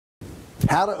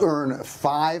How to earn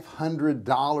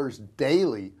 $500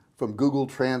 daily from Google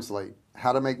Translate.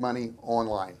 How to make money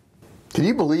online. Can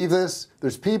you believe this?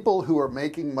 There's people who are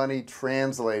making money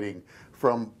translating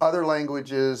from other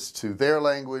languages to their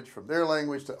language, from their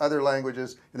language to other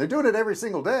languages, and they're doing it every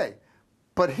single day.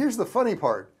 But here's the funny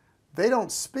part. They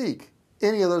don't speak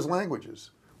any of those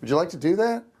languages. Would you like to do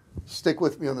that? Stick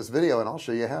with me on this video and I'll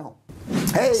show you how.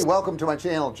 Hey, welcome to my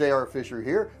channel. JR Fisher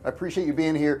here. I appreciate you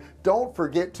being here. Don't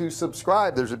forget to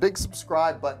subscribe. There's a big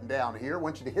subscribe button down here. I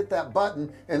want you to hit that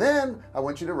button and then I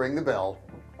want you to ring the bell.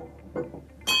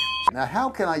 Now, how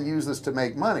can I use this to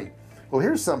make money? Well,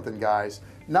 here's something, guys.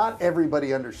 Not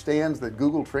everybody understands that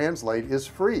Google Translate is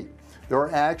free. There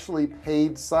are actually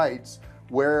paid sites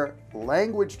where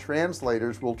language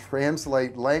translators will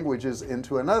translate languages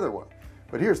into another one.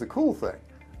 But here's the cool thing.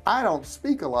 I don't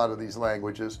speak a lot of these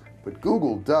languages, but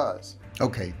Google does.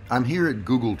 Okay, I'm here at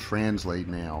Google Translate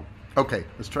now. Okay,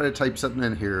 let's try to type something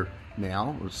in here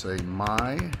now. Let's say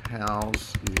my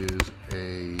house is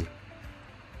a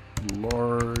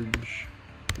large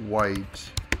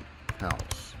white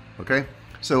house. Okay,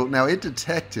 so now it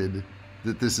detected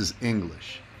that this is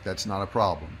English. That's not a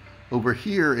problem. Over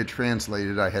here it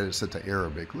translated, I had it set to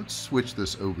Arabic. Let's switch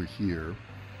this over here.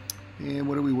 And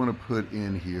what do we want to put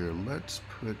in here? Let's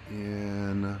put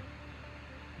in,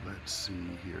 let's see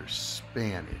here,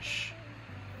 Spanish.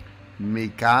 Mi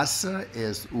casa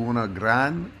es una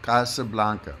gran casa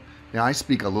blanca. Now I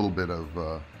speak a little bit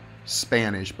of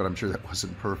Spanish, but I'm sure that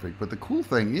wasn't perfect. But the cool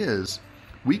thing is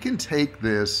we can take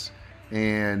this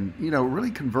and, you know,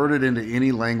 really convert it into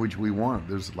any language we want.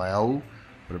 There's Lao,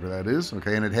 whatever that is.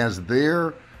 Okay. And it has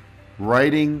their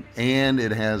writing and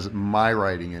it has my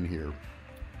writing in here.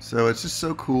 So it's just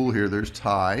so cool here. There's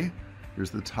Thai.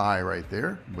 There's the Thai right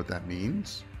there, what that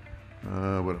means.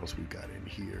 What else we got in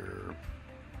here?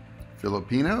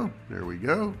 Filipino. There we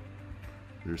go.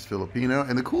 There's Filipino.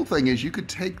 And the cool thing is you could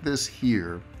take this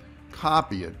here,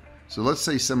 copy it. So let's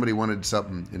say somebody wanted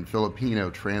something in Filipino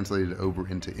translated over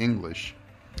into English.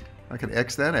 I could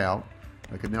X that out.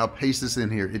 I could now paste this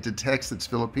in here. It detects it's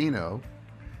Filipino.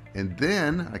 And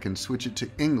then I can switch it to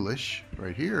English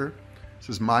right here. It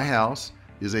says my house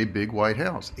is a big white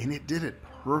house, and it did it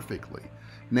perfectly.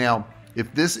 Now,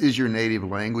 if this is your native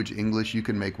language, English, you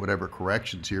can make whatever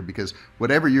corrections here because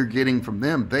whatever you're getting from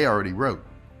them, they already wrote.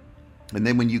 And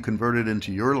then when you convert it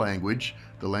into your language,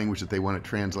 the language that they want it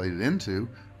translated into,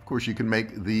 of course, you can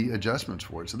make the adjustments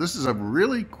for it. So this is a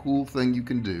really cool thing you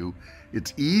can do.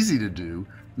 It's easy to do,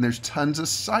 and there's tons of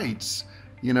sites,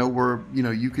 you know, where, you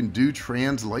know, you can do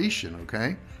translation,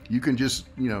 okay? You can just,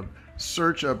 you know,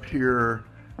 search up here,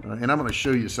 and I'm going to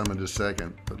show you some in just a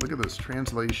second, but look at those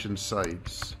translation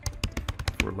sites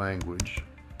for language.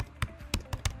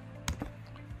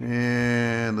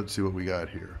 And let's see what we got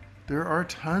here. There are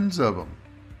tons of them,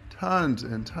 tons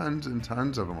and tons and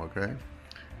tons of them, okay?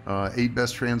 8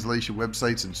 best translation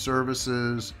websites and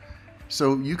services.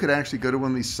 So you could actually go to one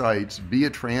of these sites, be a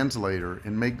translator,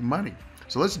 and make money.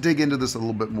 So let's dig into this a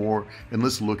little bit more, and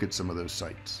let's look at some of those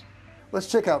sites. Let's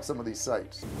check out some of these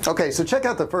sites. Okay, so check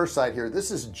out the first site here.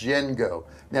 This is GenGo.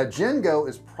 Now GenGo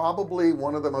is probably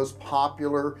one of the most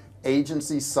popular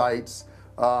agency sites.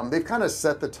 They've kind of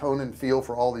set the tone and feel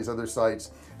for all these other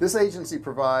sites. This agency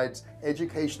provides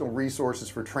educational resources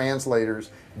for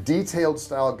translators, detailed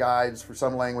style guides for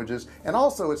some languages, and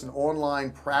also it's an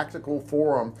online practical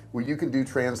forum where you can do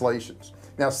translations.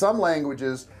 Now some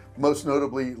languages, most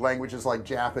notably languages like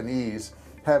Japanese,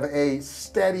 have a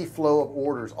steady flow of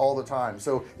orders all the time.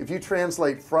 So if you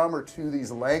translate from or to these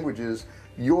languages,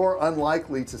 you're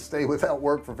unlikely to stay without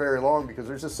work for very long because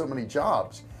there's just so many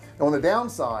jobs. Now, on the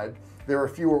downside, there are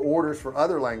fewer orders for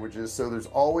other languages, so there's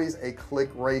always a click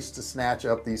race to snatch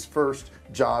up these first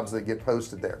jobs that get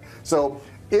posted there. So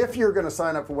if you're going to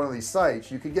sign up for one of these sites,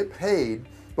 you can get paid,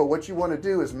 but what you want to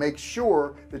do is make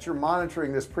sure that you're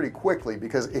monitoring this pretty quickly,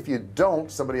 because if you don't,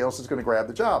 somebody else is going to grab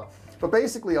the job. But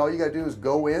basically all you got to do is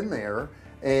go in there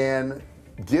and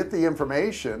get the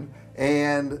information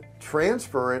and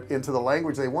transfer it into the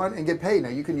language they want and get paid. Now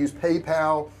you can use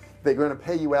PayPal. They're going to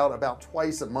pay you out about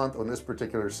twice a month on this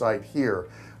particular site here.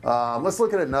 Let's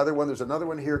look at another one. There's another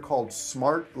one here called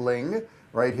Smartling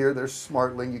right here. There's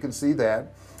Smartling. You can see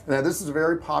that. Now this is a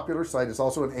very popular site. It's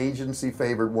also an agency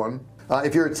favored one.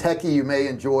 If you're a techie, you may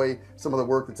enjoy some of the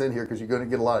work that's in here because you're going to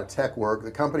get a lot of tech work.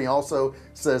 The company also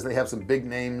says they have some big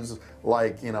names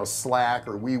like, you know, Slack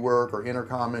or WeWork or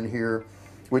Intercom in here,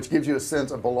 which gives you a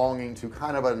sense of belonging to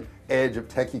kind of an edge of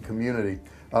techie community.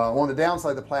 On the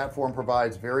downside, the platform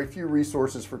provides very few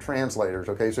resources for translators.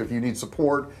 Okay, so if you need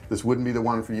support, this wouldn't be the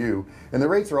one for you. And the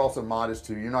rates are also modest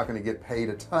too. You're not going to get paid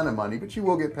a ton of money, but you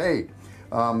will get paid.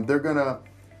 They're gonna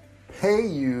pay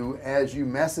you as you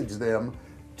message them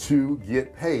to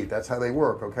get paid. That's how they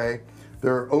work. Okay,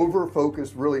 they're over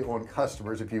focused really on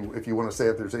customers, if you want to say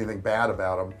if there's anything bad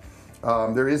about them.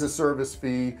 There is a service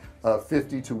fee of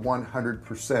 50 to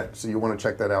 100%, so you want to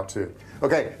check that out too.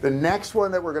 Okay, the next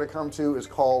one that we're going to come to is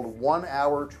called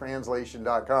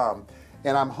onehourtranslation.com,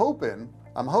 and I'm hoping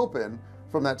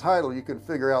from that title you can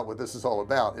figure out what this is all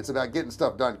about. It's about getting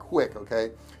stuff done quick.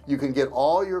 Okay, you can get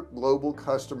all your global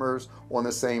customers on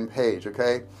the same page.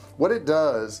 Okay, what it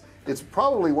does, it's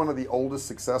probably one of the oldest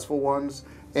successful ones,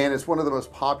 and it's one of the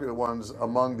most popular ones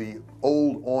among the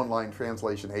old online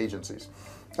translation agencies.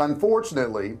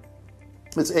 Unfortunately,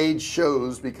 its age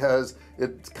shows because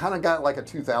it's kind of got like a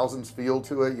 2000s feel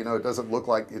to it. You know, it doesn't look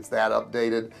like it's that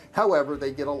updated. However,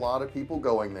 they get a lot of people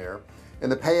going there,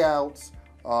 and the payouts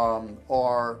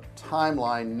are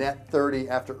timeline net 30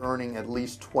 after earning at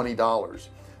least $20.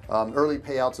 Early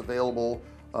payouts available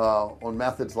on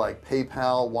methods like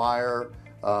PayPal, Wire,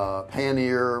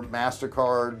 Payoneer,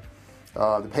 MasterCard.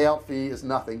 The payout fee is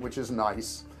nothing, which is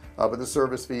nice, but the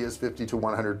service fee is 50 to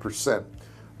 100%.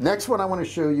 Next one I want to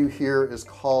show you here is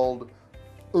called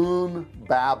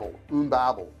Unbabel.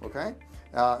 Okay,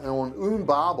 and on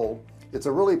Unbabel, it's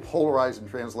a really polarizing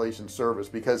translation service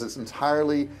because it's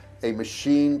entirely a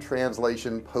machine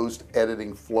translation post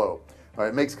editing flow. All right,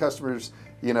 it makes customers,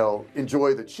 you know,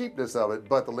 enjoy the cheapness of it,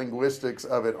 but the linguistics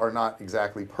of it are not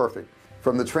exactly perfect.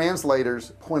 From the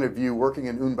translator's point of view, working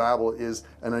in Unbabel is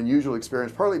an unusual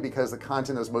experience, partly because the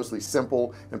content is mostly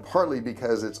simple and partly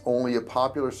because it's only a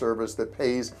popular service that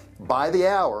pays by the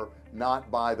hour,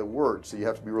 not by the word, so you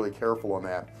have to be really careful on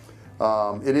that.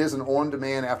 It is an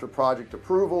on-demand after project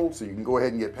approval, so you can go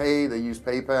ahead and get paid. They use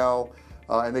PayPal,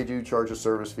 and they do charge a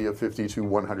service fee of 50 to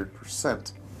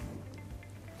 100%.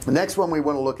 The next one we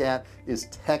want to look at is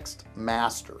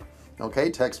TextMaster.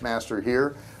 Okay, TextMaster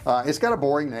here. It's got a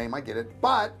boring name, I get it,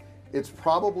 but it's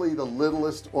probably the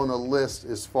littlest on the list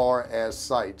as far as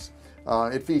sites.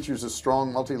 It features a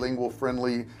strong multilingual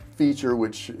friendly feature,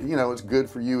 which, you know, is good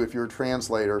for you if you're a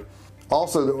translator.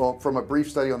 Also, from a brief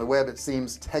study on the web, it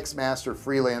seems TextMaster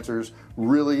freelancers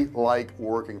really like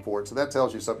working for it, so that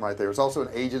tells you something right there. It's also an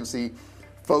agency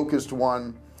focused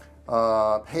one.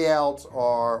 Payouts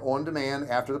are on demand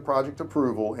after the project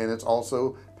approval, and it's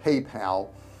also PayPal.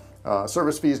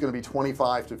 Service fee is going to be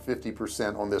 25 to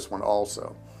 50% on this one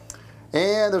also.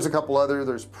 And there's a couple other.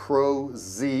 There's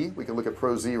ProZ. We can look at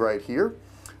ProZ right here,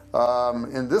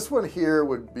 and this one here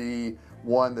would be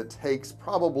one that takes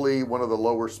probably one of the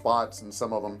lower spots in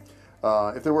some of them.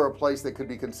 If there were a place that could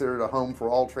be considered a home for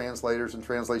all translators and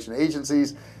translation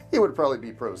agencies, it would probably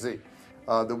be ProZ.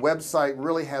 The website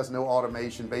really has no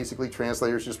automation. Basically,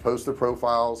 translators just post their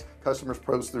profiles, customers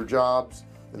post their jobs,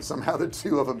 and somehow the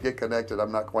two of them get connected.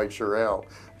 I'm not quite sure how,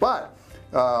 but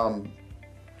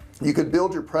you could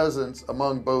build your presence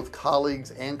among both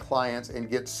colleagues and clients and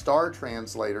get star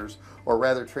translators, or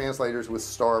rather translators with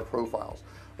star profiles,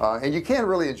 and you can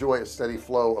really enjoy a steady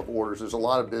flow of orders. There's a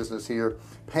lot of business here.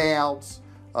 Payouts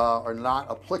are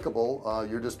not applicable.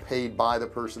 You're just paid by the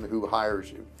person who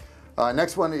hires you.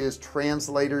 Next one is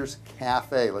Translators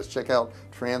Cafe. Let's check out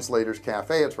Translators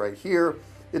Cafe. It's right here.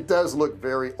 It does look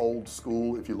very old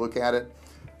school if you look at it.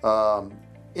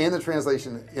 In the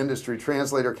translation industry,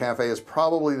 Translator Cafe is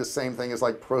probably the same thing as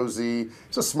like ProZ.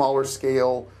 It's a smaller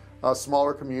scale,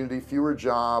 smaller community, fewer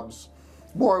jobs,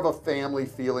 more of a family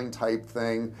feeling type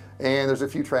thing, and there's a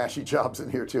few trashy jobs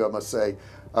in here too, I must say.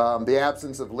 The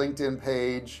absence of LinkedIn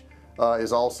page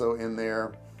is also in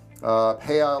there.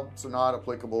 Payouts are not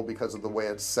applicable because of the way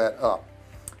it's set up.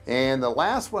 And the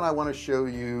last one I want to show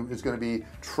you is going to be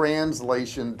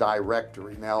Translation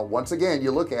Directory. Now, once again, you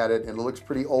look at it and it looks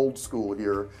pretty old school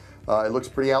here. It looks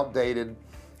pretty outdated.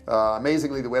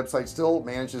 Amazingly, the website still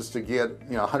manages to get,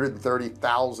 you know,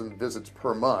 130,000 visits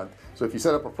per month. So if you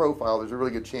set up a profile, there's a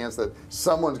really good chance that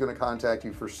someone's going to contact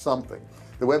you for something.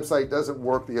 The website doesn't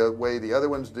work the way the other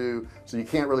ones do, so you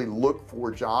can't really look for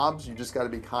jobs. You just got to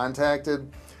be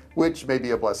contacted, which may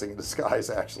be a blessing in disguise,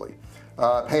 actually.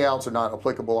 Payouts are not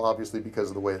applicable, obviously, because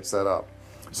of the way it's set up.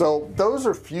 So those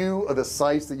are few of the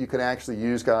sites that you can actually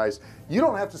use, guys. You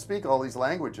don't have to speak all these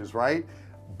languages, right?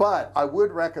 But I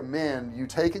would recommend you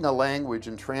taking a language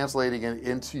and translating it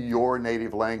into your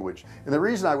native language. And the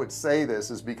reason I would say this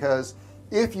is because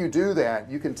if you do that,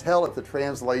 you can tell if the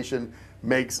translation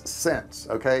makes sense.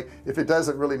 Okay, if it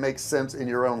doesn't really make sense in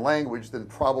your own language, then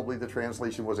probably the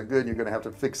translation wasn't good. You're going to have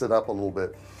to fix it up a little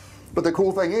bit. But the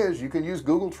cool thing is you can use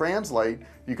Google Translate.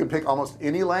 You can pick almost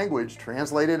any language,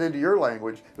 translate it into your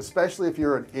language, especially if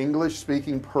you're an English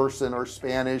speaking person or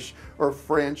Spanish or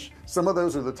French. Some of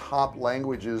those are the top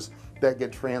languages that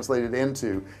get translated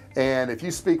into. And if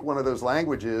you speak one of those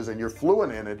languages and you're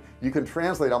fluent in it, you can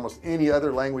translate almost any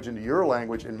other language into your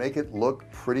language and make it look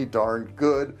pretty darn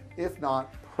good, if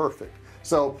not perfect.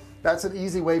 So that's an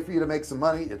easy way for you to make some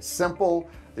money. It's simple,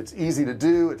 it's easy to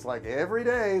do. It's like every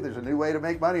day there's a new way to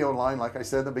make money online, like I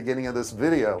said in the beginning of this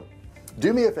video.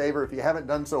 Do me a favor, if you haven't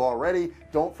done so already,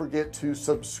 don't forget to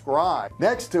subscribe.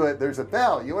 Next to it, there's a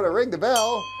bell. You want to ring the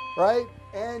bell, right?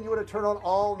 And you want to turn on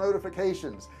all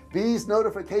notifications. These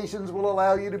notifications will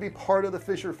allow you to be part of the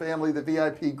Fisher family, the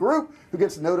VIP group, who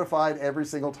gets notified every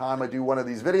single time I do one of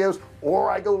these videos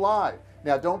or I go live.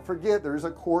 Now don't forget, there's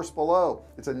a course below.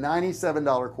 It's a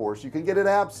 $97 course. You can get it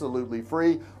absolutely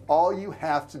free. All you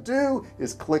have to do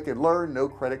is click and learn. No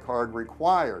credit card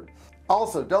required.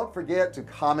 Also, don't forget to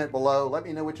comment below. Let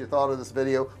me know what you thought of this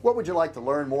video. What would you like to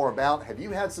learn more about? Have you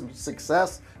had some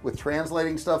success with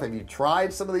translating stuff? Have you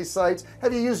tried some of these sites?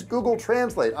 Have you used Google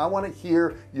Translate? I want to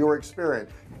hear your experience.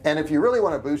 And if you really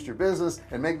want to boost your business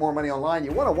and make more money online,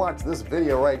 you want to watch this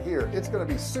video right here. It's going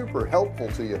to be super helpful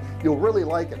to you. You'll really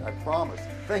like it, I promise.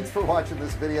 Thanks for watching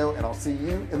this video, and I'll see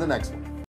you in the next one.